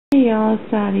Hey y'all, it's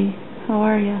Dottie. How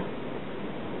are ya?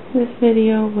 This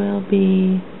video will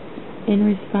be in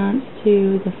response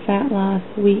to the Fat Loss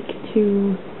Week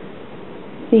 2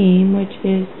 theme, which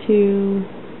is to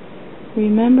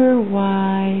remember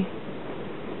why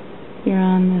you're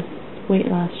on this weight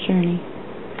loss journey.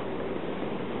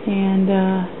 And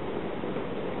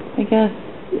I guess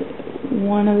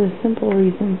one of the simple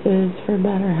reasons is for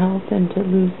better health and to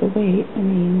lose the weight. I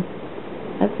mean,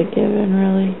 that's a given,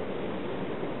 really.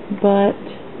 But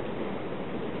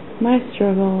my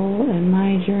struggle and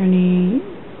my journey,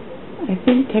 I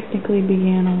think, technically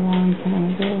began a long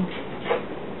time ago,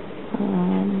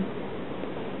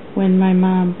 when my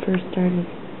mom first started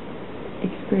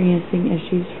experiencing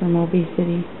issues from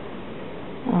obesity.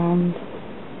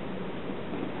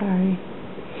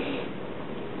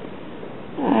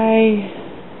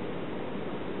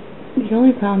 The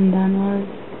only problem then was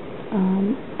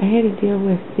I had to deal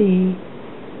with the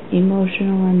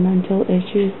emotional and mental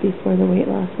issues before the weight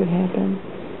loss would happen.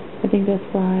 I think that's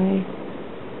why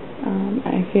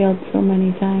I failed so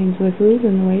many times with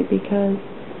losing the weight, because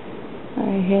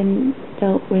I hadn't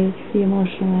dealt with the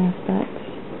emotional aspects.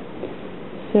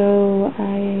 So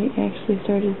I actually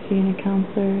started seeing a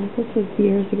counselor. This was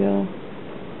years ago.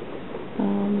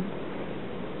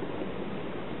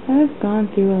 I've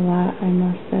gone through a lot, I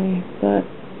must say, but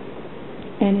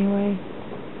anyway,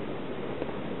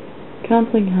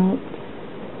 counseling helped,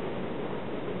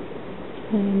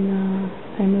 and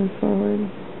I moved forward.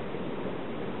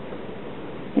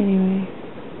 Anyway,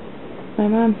 my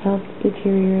mom's health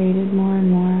deteriorated more and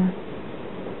more.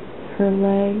 Her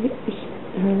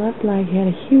left leg had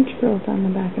a huge growth on the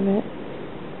back of it.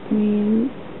 I mean,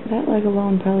 that leg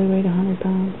alone probably weighed 100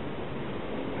 pounds.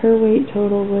 Her weight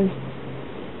total was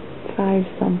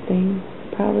 5-something,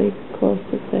 probably close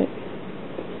to 6.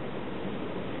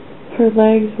 Her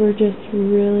legs were just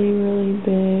really, really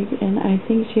big, and I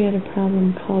think she had a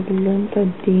problem called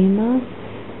lymphedema,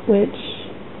 which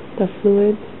the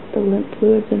lymph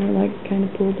fluids in her legs kind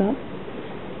of pooled up.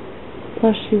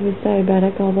 Plus, she was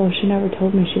diabetic, although she never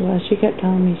told me she was. She kept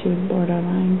telling me she was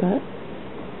borderline, but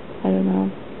I don't know.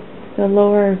 The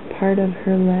lower part of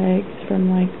her legs, from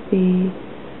like the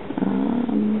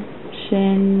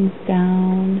shin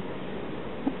down,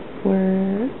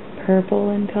 were purple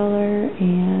in color,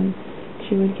 and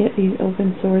she would get these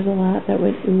open sores a lot that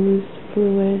would ooze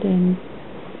fluid and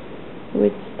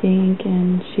would stink,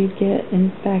 and she'd get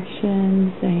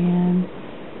infections, and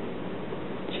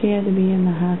she had to be in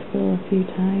the hospital a few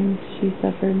times. She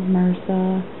suffered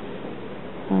MRSA,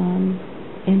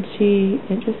 and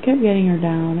it just kept getting her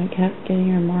down. It kept getting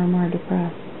her more and more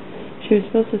depressed. She was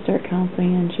supposed to start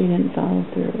counseling, and she didn't follow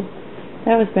through.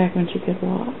 That was back when she could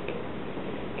walk.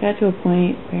 Got to a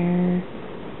point where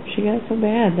she got so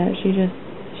bad that she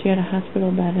had a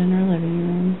hospital bed in her living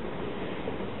room,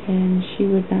 and she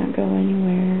would not go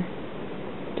anywhere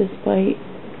despite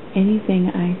anything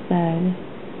I said.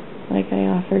 Like, I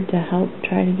offered to help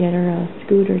try to get her a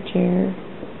scooter chair,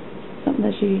 something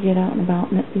that she could get out and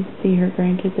about and at least see her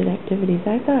grandkids at activities.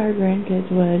 I thought her grandkids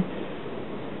would,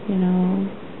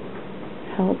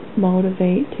 help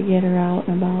motivate to get her out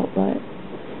and about, but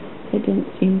it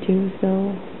didn't seem to,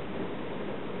 so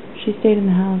she stayed in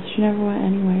the house. She never went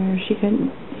anywhere. She couldn't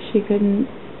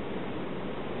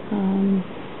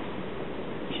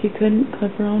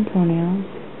clip her own toenails.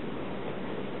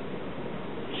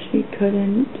 She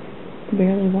couldn't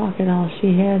barely walk at all.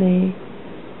 She had a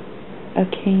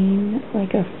cane,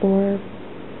 like had 4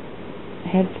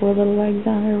 little legs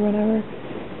on her or whatever,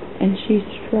 and she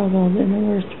struggled in the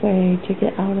worst way to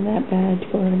get out of that bed, to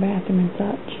go to the bathroom and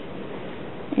such.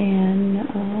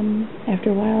 And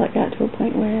after a while it got to a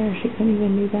point where she couldn't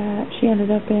even do that. She ended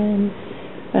up in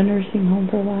a nursing home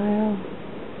for a while.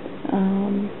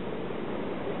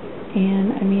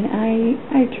 And I mean,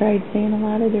 I tried saying a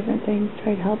lot of different things,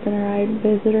 tried helping her. I'd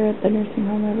visit her at the nursing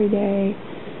home every day,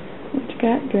 which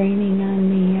got draining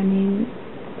on me. I mean,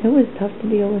 it was tough to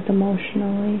deal with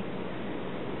emotionally.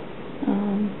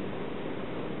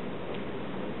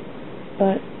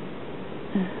 But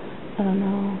I don't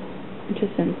know. It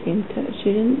just didn't seem to.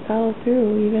 She didn't follow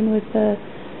through, even with the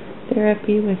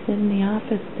therapy within the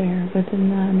office there, within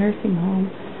the nursing home.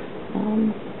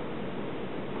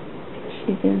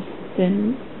 She just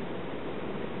didn't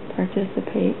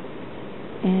participate,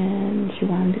 and she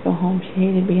wanted to go home. She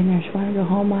hated being there. She wanted to go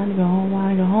home, wanted to go home,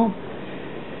 wanted to go home.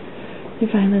 They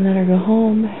finally let her go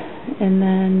home, and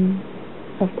then,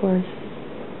 of course,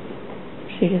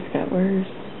 she just got worse.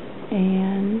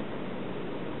 And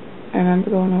I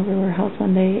remember going over to her house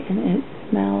one day, and it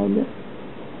smelled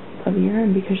of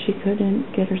urine because she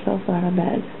couldn't get herself out of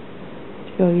bed.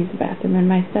 She go use the bathroom, and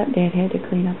my stepdad had to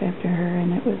clean up after her, and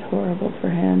it was horrible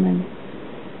for him, and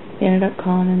they ended up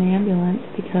calling an ambulance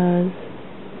because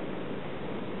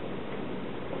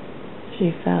she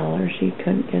fell or she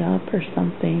couldn't get up or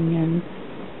something, and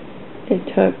it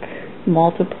took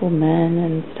multiple men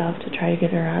and stuff to try to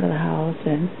get her out of the house,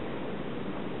 and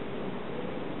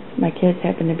my kids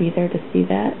happened to be there to see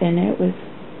that, and it was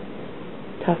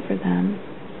tough for them.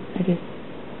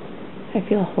 I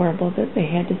feel horrible that they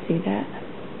had to see that.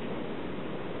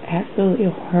 Absolutely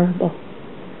horrible.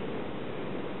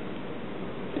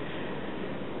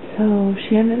 So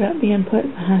she ended up being put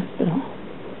in the hospital.